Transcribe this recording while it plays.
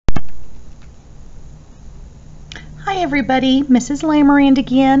Hi everybody, Mrs. Lamarand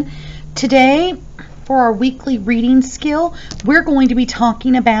again. Today, for our weekly reading skill, we're going to be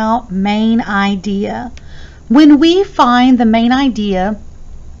talking about main idea. When we find the main idea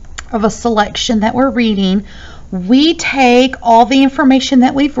of a selection that we're reading, we take all the information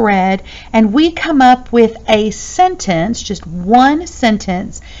that we've read and we come up with a sentence, just one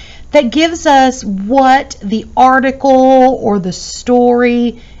sentence, that gives us what the article or the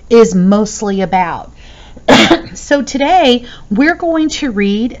story is mostly about. So today we're going to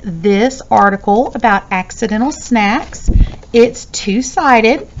read this article about accidental snacks. It's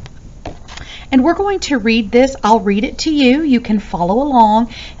two-sided, and we're going to read this. I'll read it to you. You can follow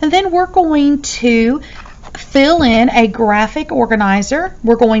along, and then we're going to fill in a graphic organizer.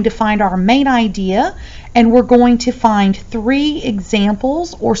 We're going to find our main idea, and we're going to find 3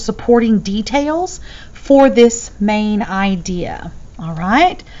 examples or supporting details for this main idea. All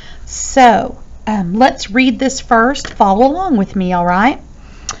right, so let's read this first. Follow along with me, all right?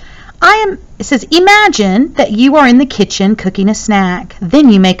 It says, imagine that you are in the kitchen cooking a snack. Then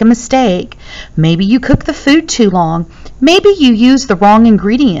you make a mistake. Maybe you cook the food too long. Maybe you use the wrong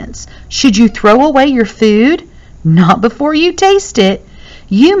ingredients. Should you throw away your food? Not before you taste it.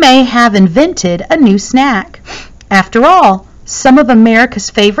 You may have invented a new snack. After all, some of America's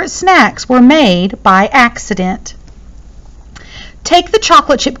favorite snacks were made by accident. Take the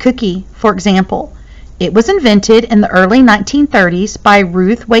chocolate chip cookie, for example. It was invented in the early 1930s by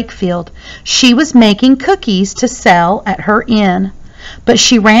Ruth Wakefield. She was making cookies to sell at her inn, but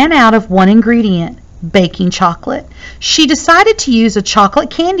she ran out of one ingredient, baking chocolate. She decided to use a chocolate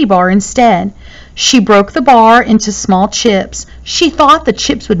candy bar instead. She broke the bar into small chips. She thought the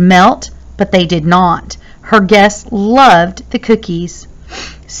chips would melt, but they did not. Her guests loved the cookies.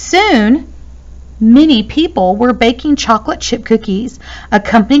 Soon, many people were baking chocolate chip cookies. A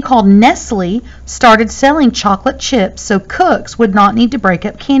company called Nestle started selling chocolate chips so cooks would not need to break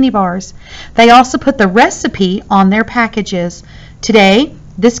up candy bars. They also put the recipe on their packages. Today,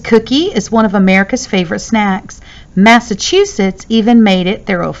 this cookie is one of America's favorite snacks. Massachusetts even made it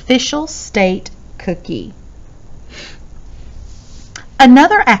their official state cookie.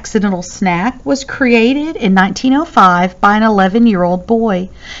 Another accidental snack was created in 1905 by an 11-year-old boy.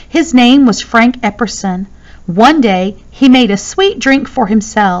 His name was Frank Epperson. One day, he made a sweet drink for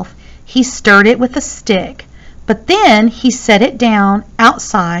himself. He stirred it with a stick, but then he set it down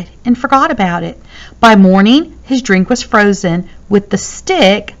outside and forgot about it. By morning, his drink was frozen with the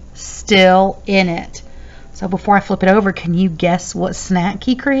stick still in it. So before I flip it over, can you guess what snack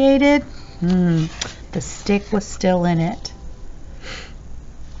he created? The stick was still in it.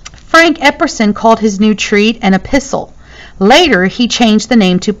 Frank Epperson called his new treat an epistle. Later, he changed the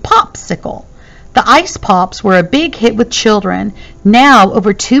name to Popsicle. The Ice Pops were a big hit with children. Now,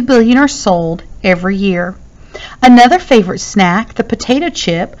 over 2 billion are sold every year. Another favorite snack, the potato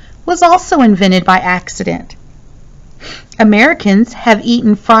chip, was also invented by accident. Americans have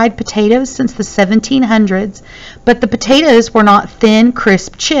eaten fried potatoes since the 1700s, but the potatoes were not thin,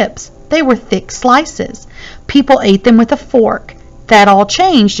 crisp chips. They were thick slices. People ate them with a fork. That all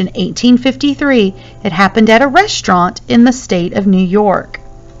changed in 1853. It happened at a restaurant in the state of New York.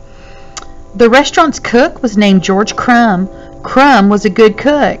 The restaurant's cook was named George Crumb. Crumb was a good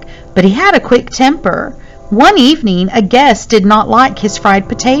cook, but he had a quick temper. One evening, a guest did not like his fried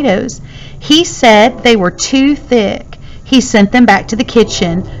potatoes. He said they were too thick. He sent them back to the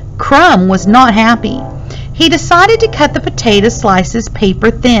kitchen. Crumb was not happy. He decided to cut the potato slices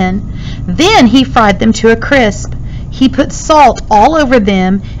paper thin. Then he fried them to a crisp. He put salt all over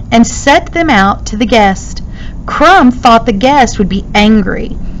them and set them out to the guest. Crumb thought the guest would be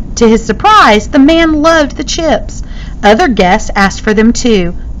angry. To his surprise, the man loved the chips. Other guests asked for them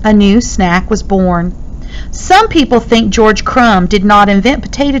too. A new snack was born. Some people think George Crumb did not invent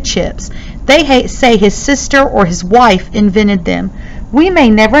potato chips. They say his sister or his wife invented them. We may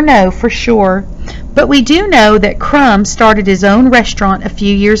never know for sure, but we do know that Crumb started his own restaurant a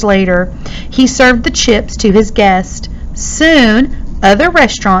few years later. He served the chips to his guests. Soon, other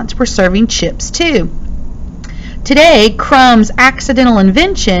restaurants were serving chips too. Today, Crumb's accidental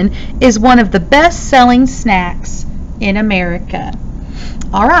invention is one of the best-selling snacks in America.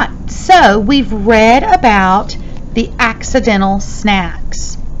 All right, so we've read about the accidental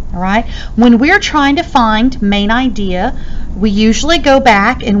snacks. All right, when we're trying to find main idea, we usually go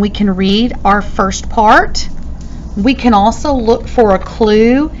back and we can read our first part. We can also look for a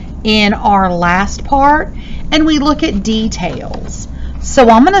clue in our last part, and we look at details. So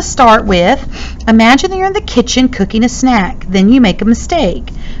I'm going to start with, imagine you're in the kitchen cooking a snack, then you make a mistake.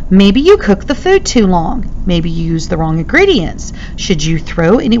 Maybe you cook the food too long. Maybe you use the wrong ingredients. Should you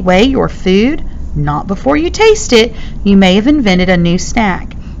throw away your food? Not before you taste it. You may have invented a new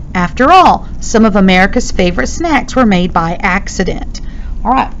snack. After all, some of America's favorite snacks were made by accident.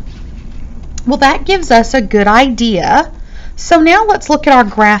 All right. Well, that gives us a good idea. So now let's look at our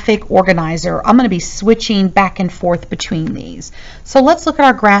graphic organizer. I'm going to be switching back and forth between these. So let's look at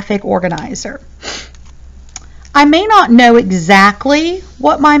our graphic organizer. I may not know exactly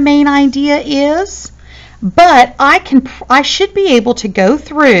what my main idea is, but I should be able to go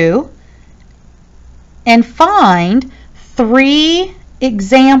through and find 3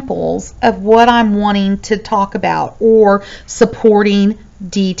 examples of what I'm wanting to talk about or supporting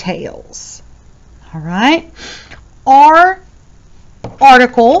details. All right. Our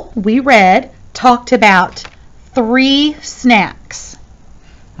article we read talked about 3 snacks.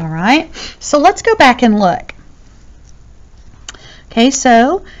 All right. So let's go back and look. Okay,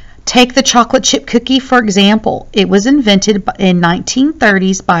 so take the chocolate chip cookie for example. It was invented in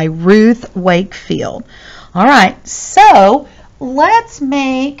 1930s by Ruth Wakefield. All right, so let's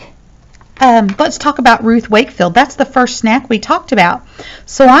talk about Ruth Wakefield. That's the first snack we talked about.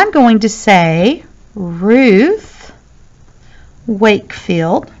 So I'm going to say Ruth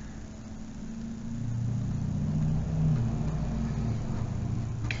Wakefield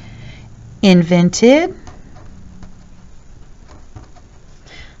invented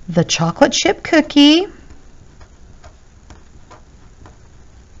the chocolate chip cookie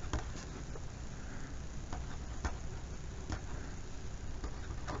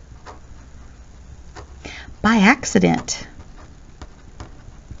by accident.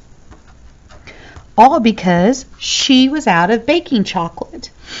 All because she was out of baking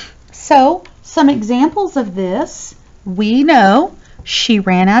chocolate. So, some examples of this, we know she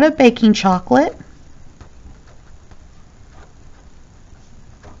ran out of baking chocolate.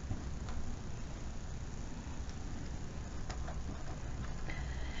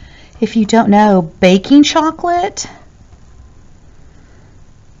 If you don't know, baking chocolate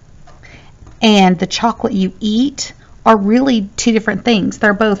and the chocolate you eat are really 2 different things.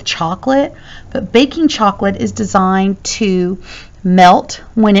 They're both chocolate, but baking chocolate is designed to melt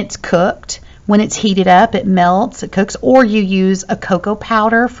when it's cooked. When it's heated up, it melts, it cooks, or you use a cocoa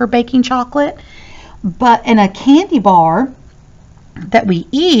powder for baking chocolate. But in a candy bar that we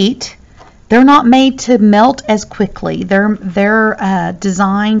eat, they're not made to melt as quickly. They're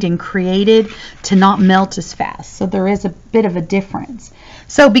designed and created to not melt as fast. So there is a bit of a difference.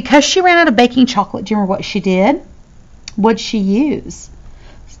 So because she ran out of baking chocolate, do you remember what she did? What'd she use?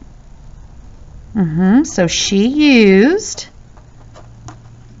 So she used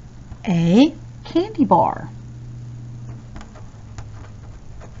a candy bar.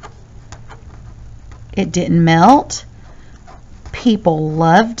 It didn't melt. People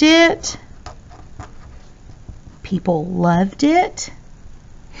loved it. People loved it.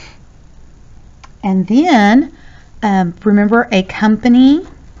 And then, remember a company? Do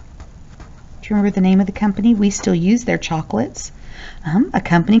you remember the name of the company? We still use their chocolates. A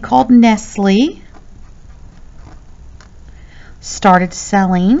company called Nestle started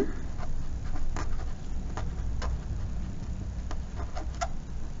selling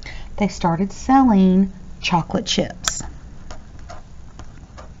chocolate chips.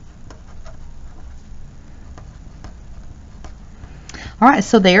 All right,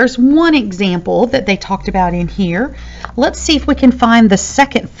 so there's one example that they talked about in here. Let's see if we can find the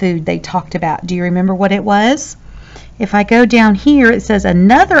second food they talked about. Do you remember what it was? If I go down here, it says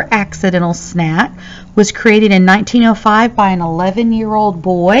another accidental snack was created in 1905 by an 11-year-old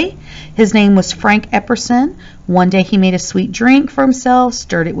boy. His name was Frank Epperson. One day he made a sweet drink for himself,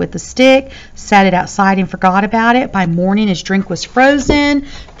 stirred it with a stick, sat it outside and forgot about it. By morning his drink was frozen.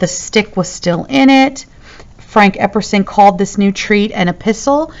 The stick was still in it. Frank Epperson called this new treat an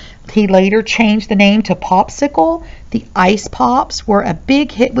epistle. He later changed the name to Popsicle. The Ice Pops were a big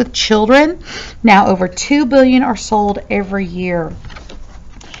hit with children. Now over 2 billion are sold every year.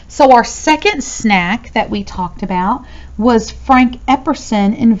 So our second snack that we talked about was Frank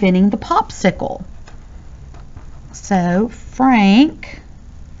Epperson inventing the popsicle. So Frank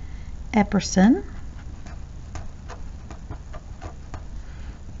Epperson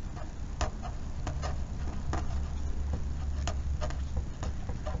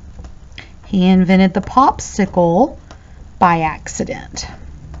he invented the popsicle by accident.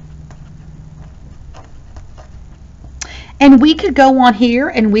 And we could go on here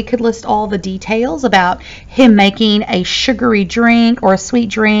and we could list all the details about him making a sugary drink or a sweet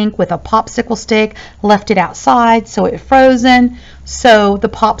drink with a popsicle stick, left it outside so it frozen. So the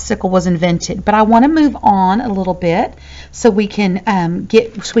popsicle was invented. But I want to move on a little bit so we can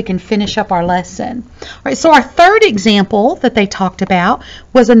finish up our lesson. All right, so our third example that they talked about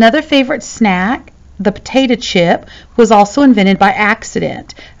was another favorite snack the potato chip was also invented by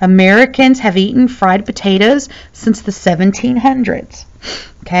accident. Americans have eaten fried potatoes since the 1700s.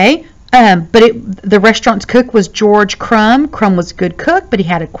 Okay, but the restaurant's cook was George Crumb. Crumb was a good cook, but he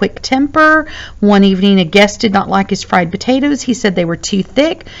had a quick temper. One evening, a guest did not like his fried potatoes. He said they were too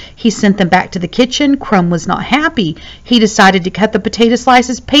thick. He sent them back to the kitchen. Crumb was not happy. He decided to cut the potato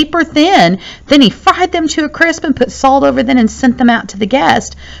slices paper thin. Then he fried them to a crisp and put salt over them and sent them out to the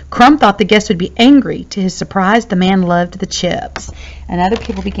guest. Crumb thought the guest would be angry. To his surprise, the man loved the chips, and other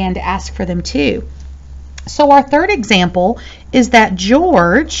people began to ask for them too. So our third example is that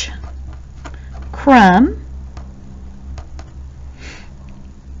George Crumb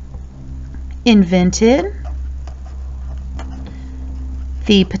invented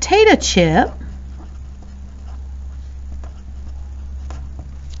the potato chip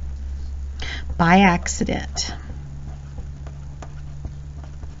by accident.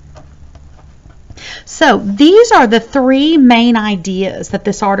 So these are the three main ideas that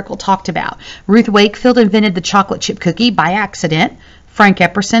this article talked about. Ruth Wakefield invented the chocolate chip cookie by accident. Frank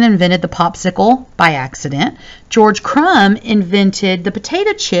Epperson invented the popsicle by accident. George Crumb invented the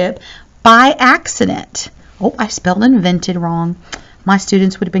potato chip by accident. Oh, I spelled invented wrong. My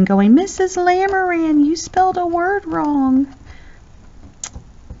students would have been going, Mrs. Lamoran, you spelled a word wrong.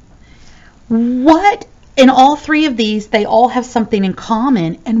 What? In all three of these, they all have something in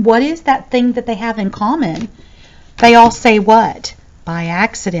common. And what is that thing that they have in common? They all say what? By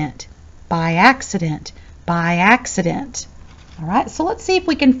accident, by accident, by accident. All right, so let's see if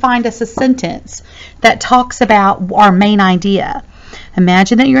we can find us a sentence that talks about our main idea.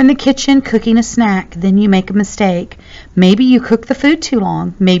 Imagine that you're in the kitchen cooking a snack, then you make a mistake. Maybe you cook the food too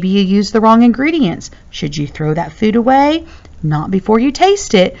long. Maybe you use the wrong ingredients. Should you throw that food away? Not before you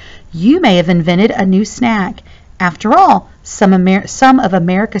taste it. You may have invented a new snack. After all, some of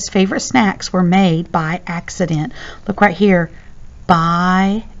America's favorite snacks were made by accident. Look right here,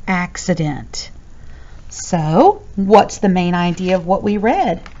 by accident. So, what's the main idea of what we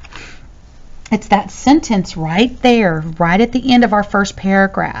read? It's that sentence right there, right at the end of our first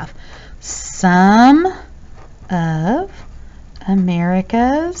paragraph. Some of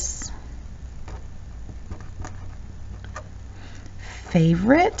America's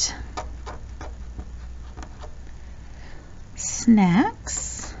favorite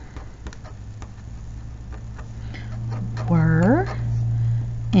snacks were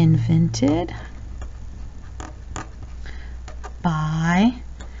invented by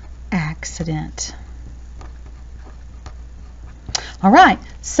accident. All right,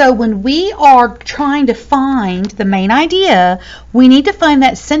 so when we are trying to find the main idea, we need to find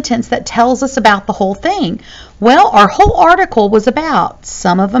that sentence that tells us about the whole thing. Well, our whole article was about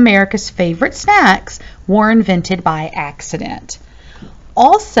some of America's favorite snacks were invented by accident.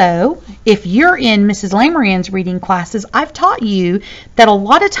 Also, if you're in Mrs. Lamoran's reading classes, I've taught you that a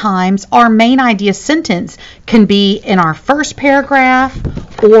lot of times our main idea sentence can be in our first paragraph,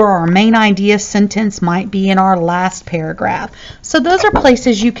 or our main idea sentence might be in our last paragraph. So those are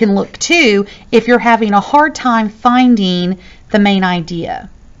places you can look to if you're having a hard time finding the main idea.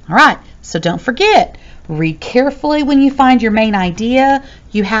 All right, so don't forget, read carefully when you find your main idea.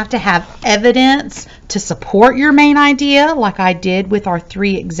 You have to have evidence to support your main idea, like I did with our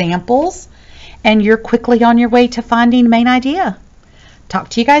 3 examples, and you're quickly on your way to finding main idea. Talk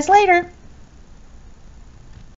to you guys later.